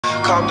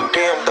out the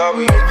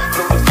BMW.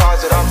 New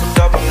deposit, I put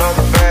up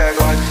another bag.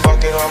 Like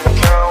fuck it, I'ma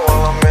count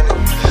while I'm in it.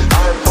 I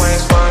heard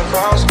planes flying,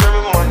 crowds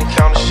screaming, money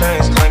counting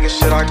chains, clanking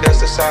shit. I guess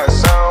that's how it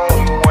sound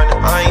when you win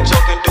it. I ain't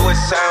joking, do it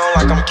sound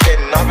like I'm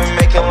kidding. I've been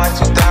making like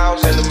 2,000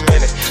 a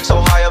minute. So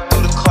high up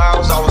through the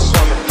clouds, I was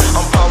swimming.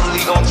 I'm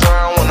probably gonna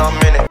drown when I'm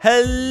in it.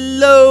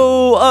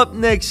 Hello, Up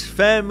Next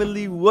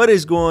family. What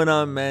is going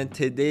on, man?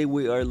 Today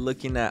we are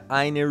looking at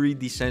Inery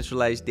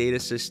Decentralized Data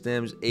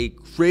Systems, a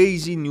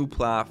crazy new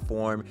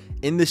platform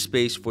in the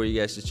space for you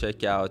guys to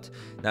check out.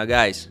 Now,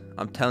 guys,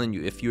 I'm telling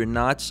you, if you're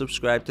not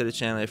subscribed to the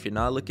channel, if you're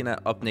not looking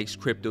at Up Next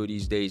Crypto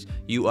these days,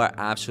 you are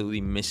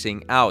absolutely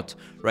missing out.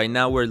 Right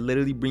now, we're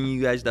literally bringing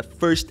you guys the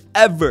first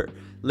ever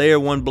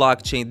Layer-1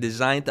 blockchain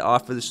designed to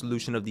offer the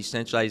solution of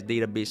decentralized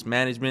database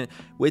management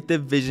with the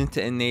vision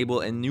to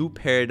enable a new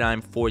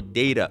paradigm for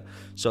data.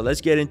 So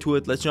let's get into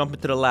it. Let's jump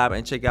into the lab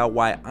and check out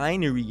why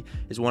Inery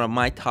is one of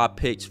my top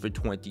picks for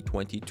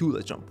 2022.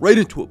 Let's jump right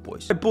into it,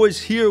 boys. All right,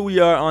 boys, here we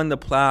are on the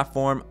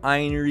platform,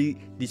 Inery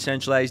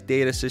Decentralized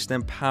Data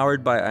System,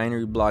 powered by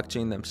Inery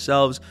blockchain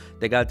themselves.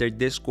 They got their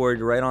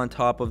Discord right on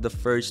top of the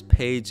first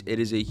page. It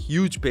is a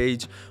huge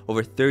page,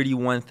 over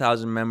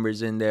 31,000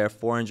 members in there,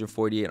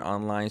 448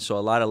 online. So a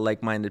lot of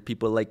like-minded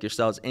people like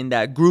yourselves in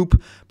that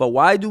group. But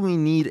why do we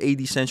need a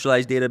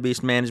decentralized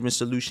database management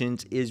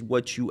solutions is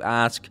what you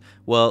ask.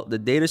 Well, the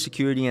data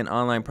security and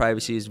online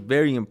privacy is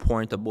very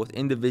important to both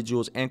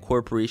individuals and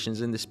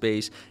corporations in the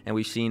space, and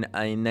we've seen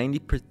a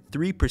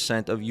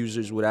 93% of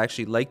users would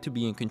actually like to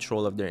be in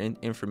control of their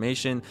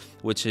information,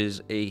 which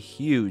is a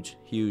huge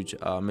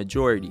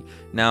majority.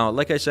 Now,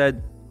 like I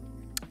said,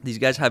 these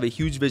guys have a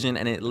huge vision,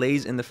 and it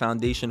lays in the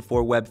foundation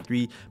for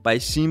Web3 by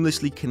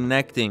seamlessly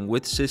connecting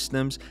with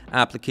systems,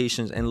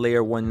 applications, and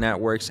Layer-1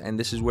 networks. And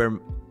this is where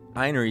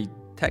Inery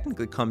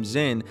technically comes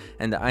in,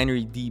 and the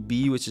Inery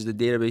DB, which is the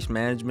database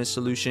management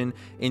solution,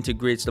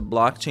 integrates the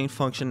blockchain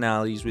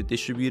functionalities with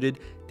distributed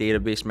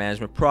database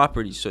management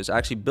properties. So it's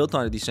actually built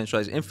on a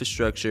decentralized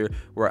infrastructure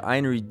where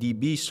Inery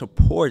DB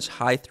supports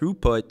high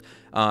throughput,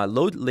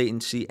 low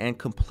latency, and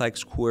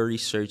complex query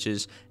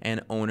searches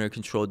and owner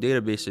controlled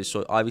databases.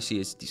 So obviously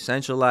it's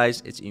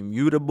decentralized, it's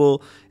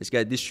immutable, it's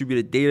got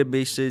distributed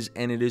databases,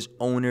 and it is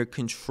owner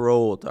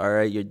controlled. All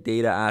right, your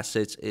data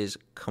assets is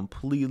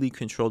completely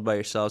controlled by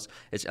yourselves.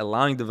 It's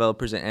allowing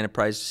developers and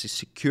enterprises to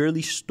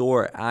securely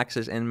store,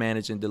 access, and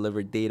manage and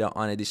deliver data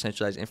on a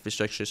decentralized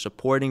infrastructure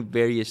supporting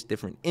various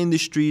different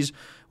industries,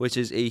 which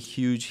is a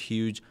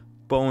huge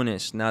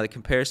bonus. Now, the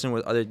comparison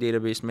with other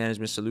database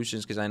management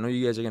solutions, because I know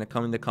you guys are going to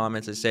come in the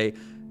comments and say,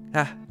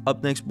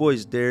 Up Next,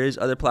 boys, there is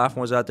other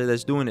platforms out there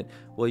that's doing it.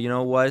 Well, you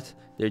know what?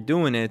 They're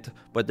doing it,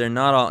 but they're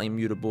not all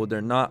immutable.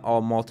 They're not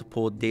all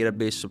multiple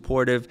database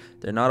supportive.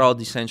 They're not all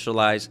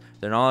decentralized.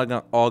 They're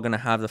not all going to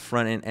have the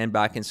front end and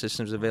back end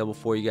systems available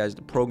for you guys.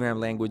 The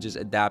program languages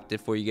adapted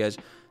for you guys.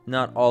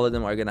 Not all of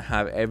them are going to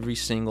have every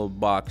single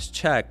box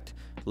checked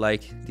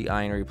like the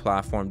Inery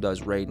platform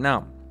does right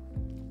now.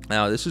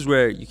 Now, this is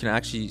where you can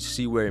actually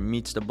see where it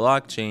meets the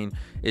blockchain,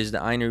 is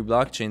the Inery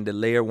blockchain, the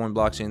Layer-1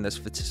 blockchain that's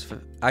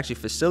actually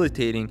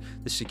facilitating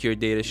the secure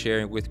data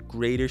sharing with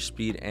greater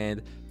speed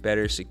and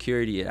better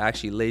security. It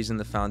actually lays in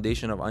the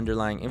foundation of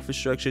underlying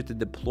infrastructure to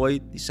deploy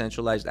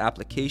decentralized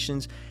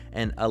applications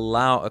and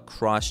allow a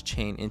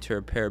cross-chain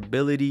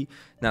interoperability.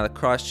 Now, the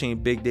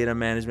cross-chain big data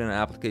management and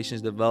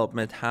applications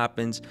development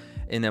happens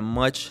in a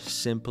much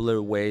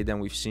simpler way than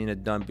we've seen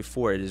it done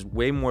before. It is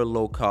way more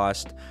low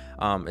cost.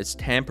 It's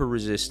tamper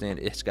resistant.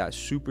 It's got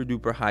super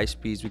duper high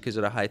speeds because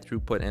of the high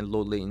throughput and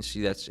low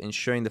latency that's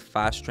ensuring the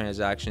fast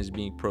transactions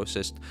being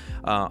processed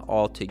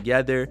all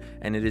together.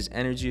 And it is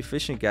energy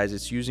efficient, guys.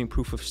 It's using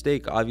proof of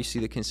stake.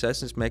 Obviously, the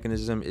consensus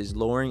mechanism is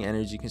lowering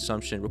energy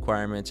consumption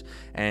requirements,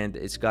 and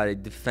it's got a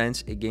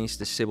defense against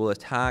the Sybil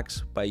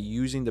attacks by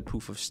using the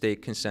proof of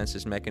stake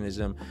consensus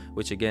mechanism,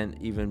 which again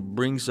even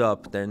brings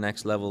up their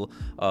next level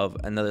of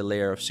another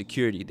layer of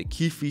security. The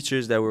key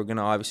features that we're going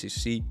to obviously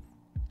see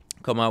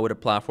come out with a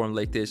platform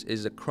like this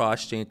is a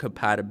cross-chain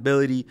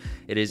compatibility.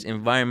 It is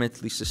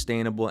environmentally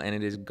sustainable, and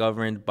it is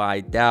governed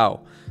by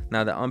DAO.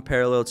 Now, the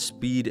unparalleled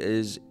speed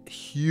is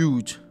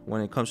huge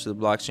when it comes to the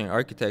blockchain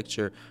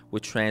architecture,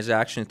 with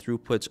transaction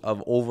throughputs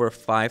of over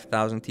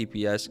 5,000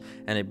 TPS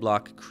and a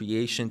block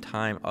creation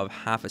time of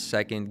half a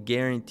second,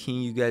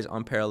 guaranteeing you guys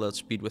unparalleled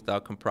speed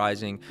without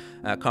compromising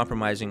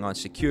on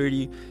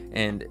security.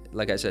 And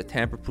like I said,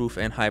 tamper-proof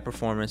and high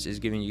performance is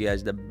giving you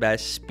guys the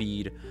best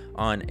speed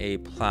on a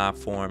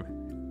platform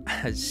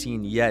has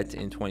seen yet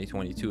in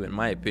 2022, in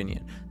my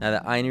opinion. Now,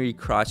 the Inery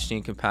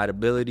cross-chain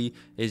compatibility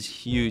is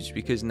huge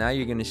because now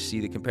you're going to see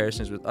the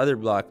comparisons with other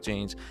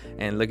blockchains.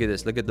 And look at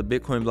this. Look at the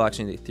Bitcoin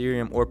blockchain, the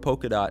Ethereum, or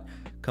Polkadot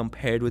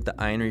compared with the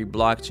Inery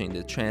blockchain.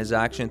 The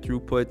transaction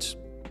throughputs,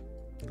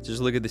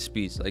 just look at the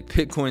speeds. Like,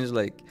 Bitcoin's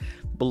like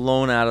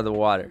blown out of the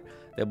water.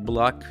 The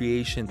block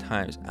creation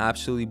times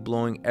absolutely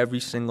blowing every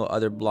single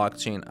other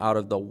blockchain out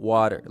of the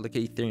water. Look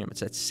at Ethereum.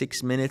 It's at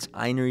 6 minutes.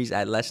 Inery's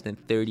at less than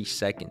 30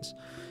 seconds.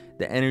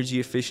 The energy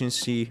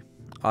efficiency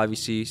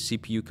obviously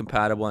CPU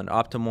compatible and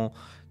optimal.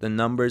 The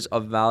numbers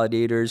of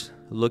validators,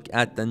 look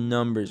at the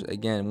numbers.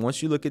 Again,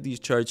 once you look at these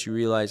charts, you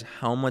realize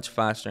how much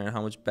faster and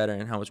how much better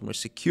and how much more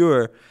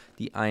secure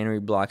the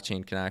Inery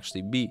blockchain can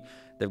actually be.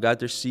 They've got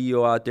their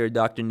CEO out there,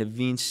 Dr.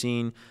 Naveen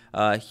Singh.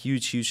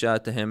 Huge shout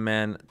out to him,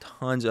 man.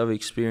 Tons of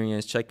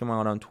experience. Check him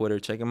out on Twitter.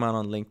 Check him out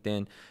on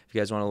LinkedIn if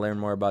you guys want to learn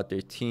more about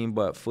their team,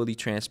 but fully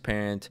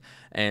transparent.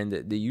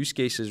 And the use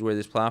cases where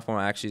this platform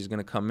actually is going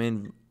to come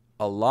in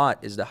a lot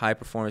is the high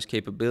performance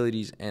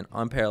capabilities and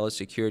unparalleled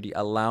security,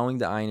 allowing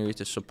the Inery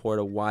to support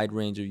a wide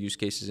range of use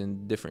cases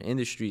in different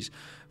industries.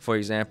 For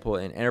example,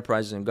 in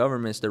enterprises and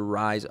governments, the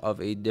rise of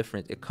a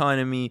different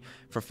economy.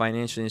 For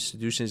financial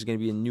institutions, it's going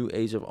to be a new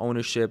age of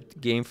ownership.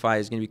 GameFi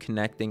is going to be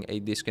connecting a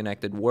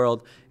disconnected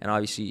world. And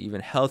obviously, even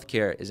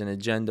healthcare is an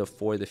agenda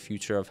for the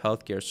future of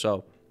healthcare.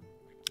 So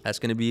that's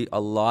going to be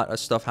a lot of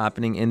stuff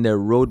happening in their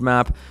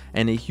roadmap,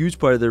 and a huge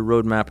part of their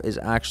roadmap is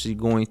actually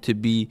going to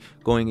be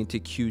going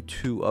into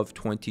Q2 of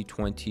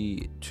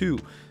 2022.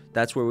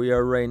 That's where we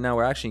are right now.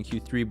 We're actually in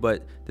Q3,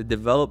 but the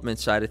development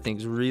side of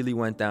things really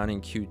went down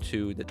in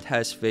Q2. The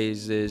test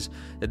phases,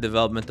 the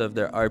development of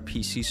their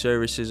RPC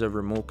services of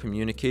remote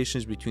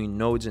communications between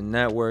nodes and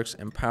networks,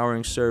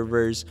 empowering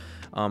servers,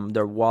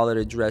 their wallet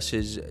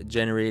addresses,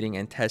 generating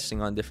and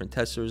testing on different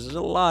test servers. There's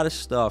a lot of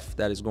stuff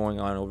that is going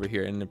on over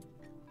here. And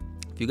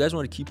if you guys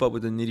want to keep up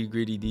with the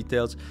nitty-gritty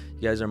details,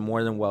 you guys are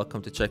more than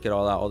welcome to check it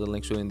all out. All the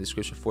links will be in the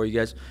description for you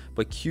guys.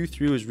 But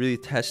Q3 was really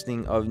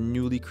testing of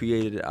newly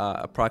created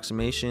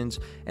approximations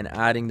and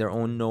adding their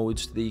own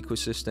nodes to the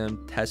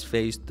ecosystem. Test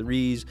phase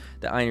 3s,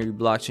 the Inery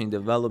blockchain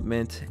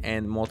development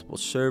and multiple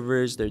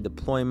servers, their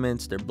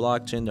deployments, their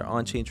blockchain, their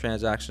on-chain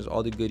transactions,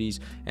 all the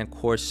goodies, and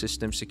core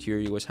system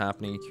security was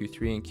happening in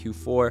Q3 and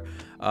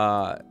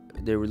Q4.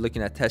 They were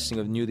looking at testing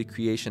of newly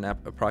creation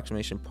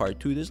approximation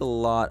part 2. There's a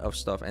lot of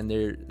stuff, and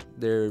their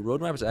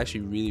roadmap is actually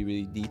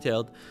really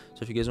detailed.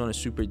 So if you guys want a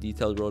super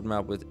detailed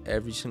roadmap with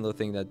every single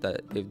thing that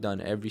they've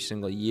done every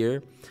single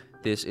year,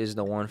 this is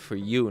the one for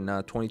you. Now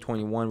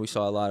 2021, we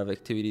saw a lot of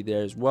activity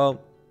there as well.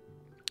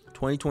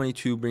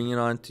 2022, bringing it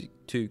on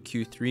to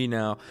Q3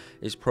 now,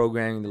 is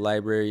programming the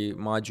library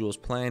modules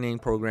planning,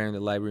 programming the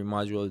library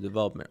module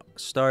development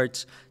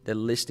starts, the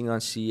listing on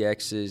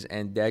CXs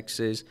and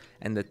DEXs,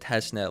 and the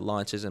testnet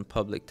launches and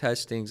public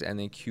testings. And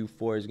then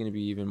Q4 is going to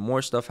be even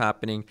more stuff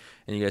happening,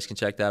 and you guys can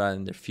check that out.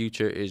 And the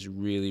future is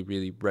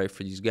really bright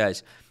for these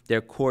guys.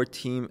 Their core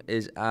team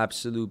is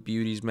absolute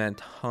beauties, man.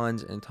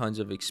 Tons and tons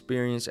of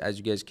experience, as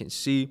you guys can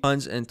see.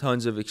 Tons and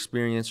tons of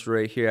experience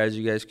right here, as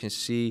you guys can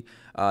see.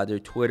 Their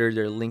Twitter,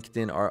 their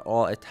LinkedIn are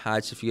all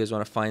attached if you guys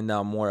want to find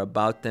out more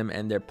about them.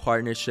 And their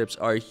partnerships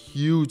are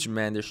huge,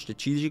 man. Their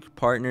strategic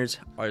partners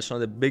are some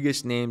of the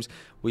biggest names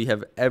we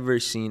have ever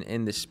seen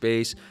in the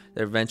space.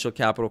 Their venture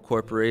capital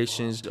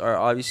corporations are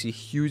obviously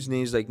huge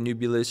names like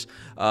Nubulus,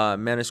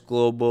 Menace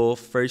Global,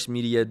 First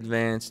Media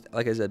Advanced.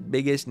 Like I said,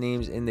 biggest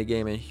names in the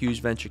game, and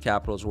huge venture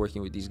capitals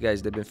working with these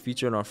guys. They've been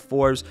featured on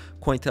Forbes,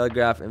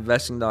 Cointelegraph,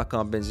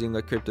 Investing.com,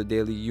 Benzinga, Crypto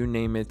Daily, you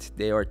name it.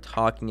 They are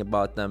talking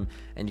about them,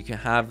 and you can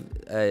have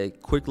a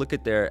quick look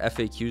at their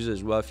FAQs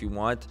as well if you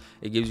want.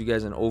 It gives you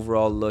guys an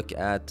overall look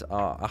at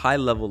a high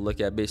level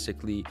look at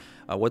basically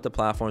what the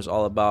platform is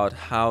all about,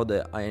 how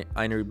the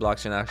Inery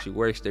blockchain actually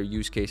works, their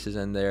use cases,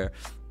 and the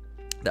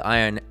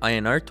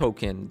INR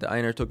token. The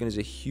INR token is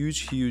a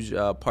huge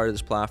part of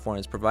this platform.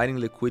 It's providing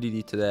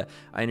liquidity to the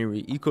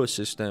Inery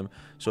ecosystem.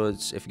 So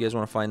if you guys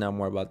want to find out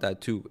more about that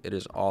too, it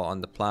is all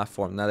on the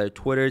platform. Now their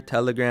Twitter,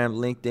 Telegram,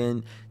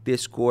 LinkedIn,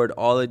 Discord,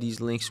 all of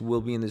these links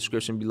will be in the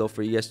description below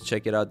for you guys to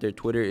check it out. Their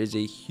Twitter is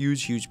a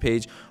huge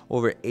page,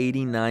 over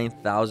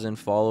 89,000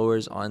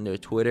 followers on their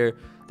Twitter.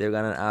 They've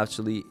got an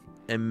absolutely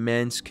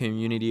immense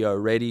community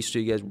already, so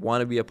you guys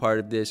want to be a part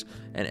of this.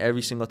 And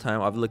every single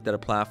time I've looked at a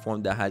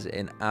platform that has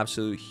an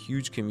absolute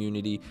huge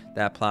community,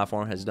 that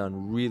platform has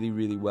done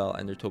really well,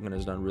 and their token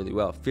has done really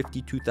well.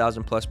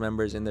 52,000 plus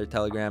members in their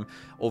Telegram,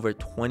 over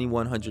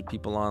 2,100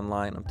 people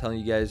online. I'm telling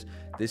you guys,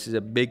 this is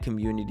a big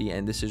community,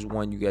 and this is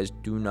one you guys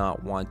do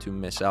not want to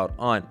miss out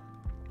on.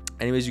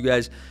 Anyways, you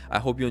guys, I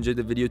hope you enjoyed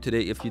the video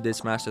today. If you did,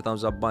 smash the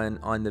thumbs up button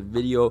on the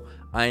video.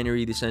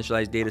 Inery,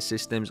 Decentralized Data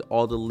Systems,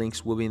 all the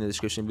links will be in the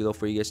description below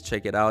for you guys to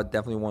check it out.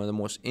 Definitely one of the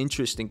most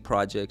interesting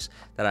projects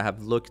that I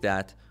have looked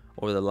at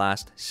over the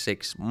last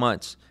 6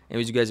 months.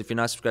 Anyways, you guys, if you're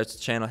not subscribed to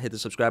the channel, hit the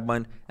subscribe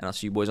button, and I'll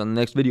see you boys on the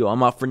next video.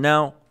 I'm out for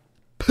now.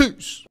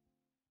 Peace.